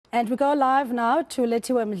And we go live now to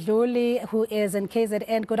Lethiwe Mdluli, who is in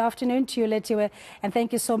KZN. Good afternoon to you, Lethiwe, and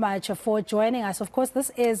thank you so much for joining us. Of course,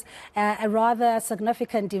 this is a rather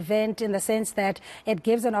significant event in the sense that it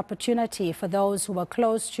gives an opportunity for those who were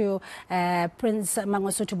close to Prince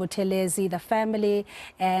Mangosuthu Buthelezi, the family,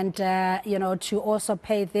 and to also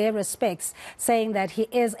pay their respects, saying that he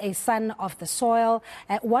is a son of the soil.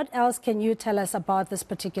 What else can you tell us about this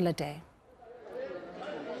particular day?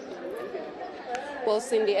 Well,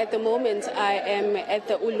 Cindy, at the moment I am at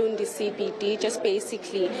the Ulundi CBD, just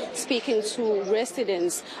basically speaking to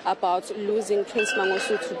residents about losing Prince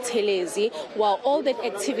Mangosuthu Buthelezi. While all that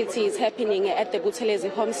activity is happening at the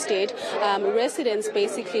Buthelezi homestead, residents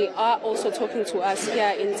basically are also talking to us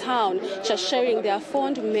here in town, just sharing their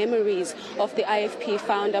fond memories of the IFP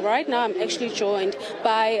founder. Right now I'm actually joined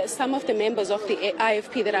by some of the members of the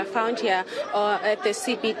IFP that I found here at the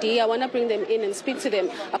CBD. I want to bring them in and speak to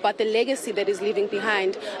them about the legacy that is leaving behind.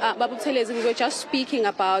 Buthelezi, we were just speaking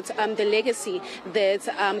about the legacy that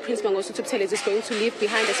Prince Mangosuthu Buthelezi is going to leave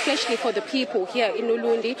behind, especially for the people here in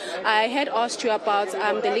Ulundi. I had asked you about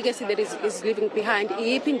the legacy that is leaving behind.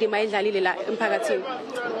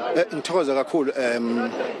 Ngithokoza kakhulu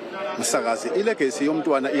msakazi, ilegacy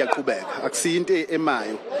yomntwana iyaqhubeka, akusinto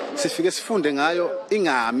emayo, sifike sifunde ngayo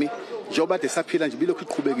ingami njoba desaphila nje bilokhu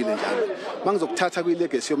iqhubekile njalo. Mangizokuthatha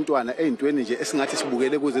kwilegacy yomntwana ezintweni nje esingathi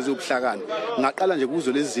sibukele kuze ezobuhlakani, ngaqala nje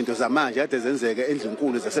kuzo lezi zinto zamanje ade zenzeke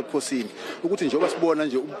endlunkulu zasebukhosini, ukuthi njoba sibona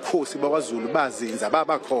nje ubukhosi bakwaZulu bazinza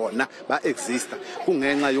babakhona ba-exista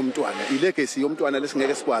kungenxa yomntwana. Ilegacy yomntwana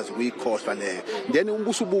lesingeke sikwazi ukuyikhohlwa leyo. Then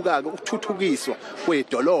umbuso ubuka-ke ukuthuthukiswa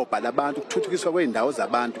kwedolobha labantu, ukuthuthukiswa kweindawo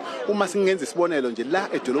zabantu. Uma singenza isibonelo nje la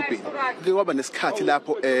edolobheni kuke kwaba nesikhathi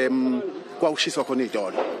lapho kwawushiswa khona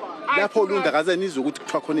izitolo. Lapho Ulundi akaze nizwe ukuthi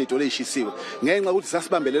kuthiwa khona izitolo ezishisiwe ngenxa ukuthi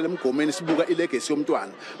sasibambelela emgomeni sibuka ilegacy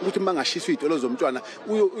yomntwana ukuthi mangashiswa izitolo zomntwana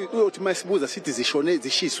uyothi masibuza sithi zishone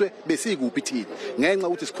zishiswe besikuphi thina ngenxa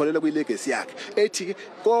ukuthi sikholela kwilegacy yakhe ethi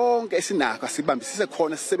konke esinakho sibambisise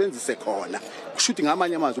khona sisebenzise khona. Kushuthi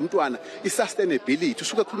ngamanye amazwi umntwana i-sustainability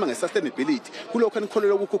usuke ekhuluma nge-sustainability kulokho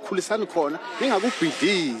anikholela ukukhulisana khona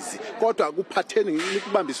ningakubhidizi kodwa akuphatheni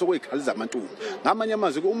nikubambise kwezikhali zamantungu. Ngamanye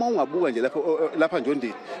amazwi uma ungabuka nje lapha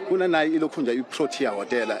Njondini nayi ilokhu nje iProtea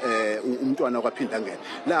Hotel umntwana okwaphinda ngene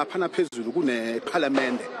lapha naphezulu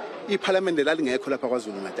kuneParliament. iParliament lalingekho lapha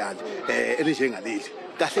kwaZulu Natal elinjengaleli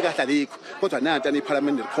kahle kahle alikho kodwa nanti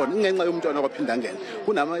iParliament likhona ngenxa yomntwana okwaphinda ngene.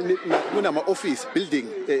 Kunama office building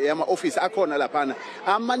ama office akhona lapha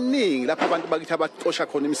amaningi lapha abantu bakithi abaqosha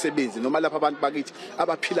khona imisebenzi noma lapha abantu bakithi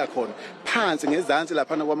abaphila khona phansi ngezansi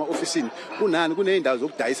lapha kwama officeini kuneyindawo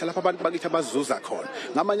zokudayisa lapha abantu bakithi abazuza khona.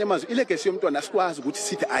 Ngamanye amazwi ilegacy yomntwana asikwazi ukuthi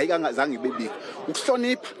sithi ayikangazange ibebikho.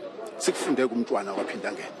 Ukuhlonipha sikufunde kumntwana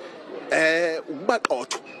okwaphinda ngene.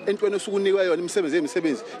 Ubaqotho entweni osukunikwa yona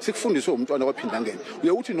imisebenzi sikufundiswe umntwana kwaphinda ngene.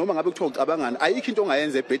 Uyokuthi noma ngabe kuthiwa ucabangana ayikho into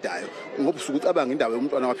ongayenza ebhedayo ngoba usukucabanga indawo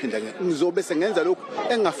yomntwana kwaphinda ngene. Ngizobe sengenza lokho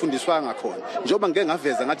engingafundiswanga khona njoba ngeke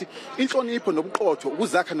ngaveza ngathi inhlonipho nobuqotho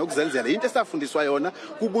ukuzakha nokuzenzela into esafundiswa yona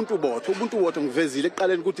kubuntu botho. Ubuntu botho ngivezile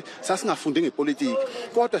ekuqaleni ukuthi sasingafundi ngepolitiki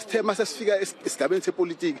kodwa sithe mase sifika esigabeni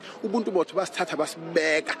sepolitiki ubuntu botho basithatha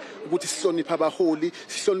basibeka ukuthi sihloniphe abaholi,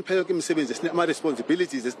 sihloniphe yonke imisebenzi ama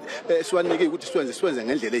responsibilities siwanike ukuthi siwenze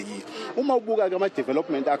ngendlela eyiyo. Uma ubuka ke ama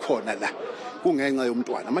development akhona la kungenxa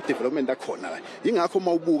yomntwana, ama development akhona la. Ingakho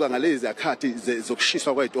uma ubuka ngalezi akhathi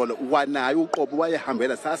zokushiswa kwezitolo wanayo uqobo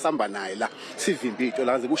wayehambela sasamba naye la sivimba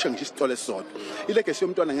izitolo kaze kusho ngisho isitolo esisodwa. Ilegacy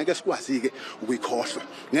yomntwana ngeke sikwazi-ke ukuyikhohlwa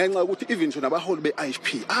ngenxa ukuthi even shona abaholi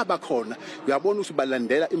be-IFP abakhona uyabona ukuthi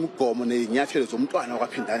balandela imigomo nezinyathelo zomntwana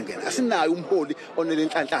okwaphinda ngene. Asinayo umholi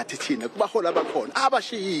onelenhlanhlathe thina kubaholi abakhona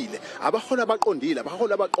abashiyile, abaholi abaqondile,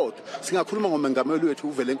 abaholi abaqotho. Singakhuluma ngomengameli wethu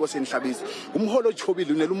uvele Nkosi Mhlabisi, umholo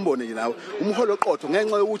ojobile unele umbone nje nawe, umholo oqotho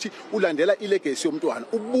ngenxa yokuthi ulandela ilegacy yomntwana,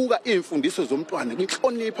 ubuka imfundiso zomntwana,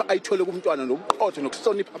 inhlonipha ayithole kumntwana nobuqotho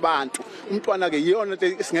nokuhlonipha abantu. Umntwana ke yiyona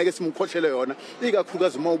into singeke simkhohlele yona,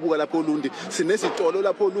 ikakhulukazi uma ubuka lapho Ulundi sinezitolo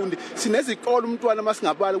lapho Ulundi sinezikolo umntwana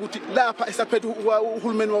masingabala ukuthi lapha esaphethe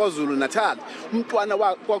uhulumeni wakwaZulu Natal umntwana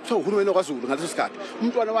wakuthiwa uhulumeni wakwaZulu ngaleso sikhathi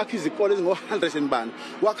umntwana wakhe izikole ezingo-100 and bani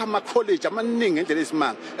wakha ama college amaningi ngendlela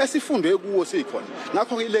esimanga esifundwe kuwo sikhona.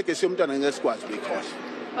 Ngakho ke ilegacy yomntwana ngeke sikwazi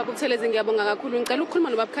ukuyikhohlwa. Buthelezi, ngiyabonga kakhulu. Ngicela ukukhuluma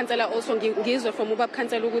nobaba Khansela also ngizwe from ubaba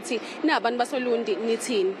Khansela ukuthi nabantu basoLundi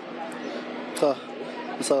nithini. Cha,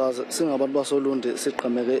 Msakazi singabantu basoLundi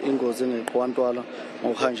siqhameke ingozi ngeqhwantwala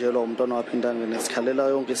ngokuhanjelwa umntwana waphindanga nesikhalela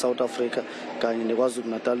yonke eSouth Africa kanye nekwaZulu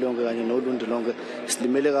Natal yonke kanye noLundi lonke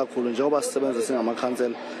silimele kakhulu njengoba sisebenza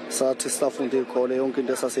singamakhansela sathi sifunda izikole yonke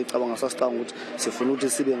into esasicabanga sasicabanga ukuthi sifuna ukuthi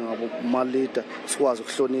sibe ngabo leader sikwazi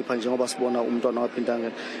ukuhlonipha njengoba sibona umntwana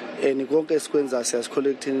waphindanga konke esikwenza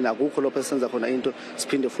siyasikholekthini nakukho lapho esenza khona into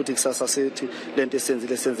siphinde futhi kusasa sethi lento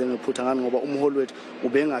esenzile senze ngephutha ngani ngoba umholi wethu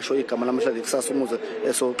ubengasho igama namhlanje kusasa umuze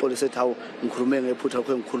esoxolisa ethi hawo ngikhulume ngephutha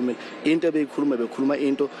lokho ngikhulumile into bekhuluma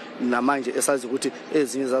into namanje esazi ukuthi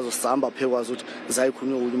ezinye zazo sihamba phekwazi ukuthi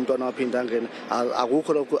zayikhulunywa umntwana waphinda ngene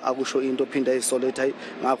akukho lokho akusho into phinda isoletha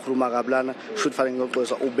ngakhuluma kablana should fanele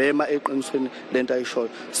ngiyoxolisa ubema eqinisweni lento ayishoyo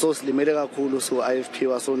so silimele kakhulu so IFP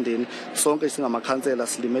wasondeni sonke singamakhansela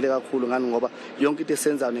silimele kakhulu ngani ngoba yonke into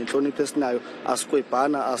esenza nenhlonipho esinayo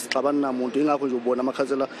asikwebhana asixabani namuntu ingakho nje ubona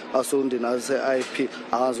amakhansela asondeni ase IFP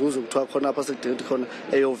akazuze ukuthiwa khona apha sekudinga khona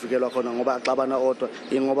eyovikelwa khona ngoba axabana odwa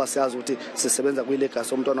ingoba siyazi ukuthi sisebenza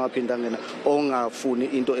kwilegacy omntwana waphinda ngena ongafuni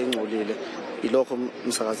into engcolile ilokho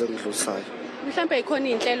Msakazi engidlulisayo. Mhlambe ikhona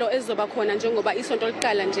inhlelo ezizoba khona njengoba isonto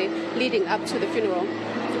liqala nje leading up to the funeral.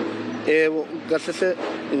 Kahle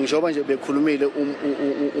njengoba nje bekhulumile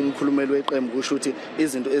umkhulumeli weqembu kusho ukuthi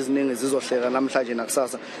izinto eziningi zizohleka namhlanje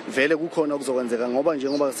nakusasa vele kukhona okuzokwenzeka ngoba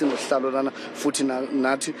njengoba sinosihlalo lana futhi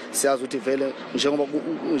nathi siyazi ukuthi vele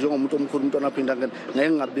njengomuntu omkhulu umntwana aphinda ngene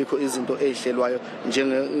ngeke ngabikho izinto ezihlelwayo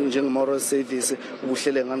njenge moral service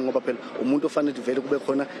ubuhlele ngani ngoba phela umuntu ofanele vele kube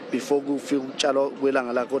khona before kufika ukutshalwa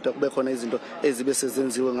kwelanga la kodwa kube khona izinto ezibe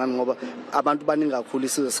sezenziwe ngani ngoba abantu baningi kakhulu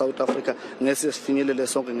isizwe South Africa ngeke sifinyelele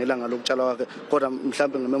sonke ngelanga lokutshala wakhe kodwa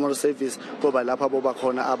mhlambe ngememorial service kuba lapha boba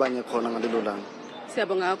khona abanye khona ngalelo langa.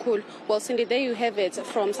 Siyabonga kakhulu. Well, Cindy, there you have it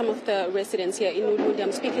from some of the residents here in Ulundi.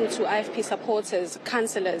 I'm speaking to IFP supporters,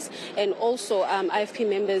 councillors, and also IFP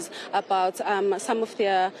members about some of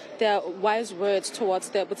their wise words towards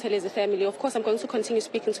the Buthelezi family. Of course, I'm going to continue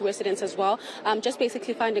speaking to residents as well, just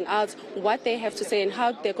basically finding out what they have to say and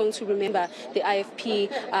how they're going to remember the IFP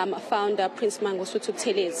founder, Prince Mangosuthu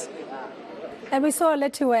Buthelezi. And we saw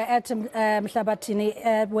Lethiwe at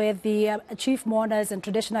Mhlabathini where the chief mourners and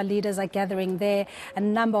traditional leaders are gathering there. A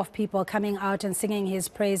number of people coming out and singing his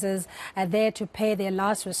praises there to pay their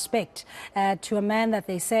last respect to a man that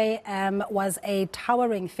they say was a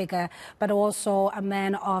towering figure, but also a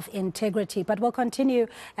man of integrity. But we'll continue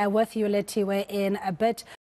with you, Lethiwe, in a bit.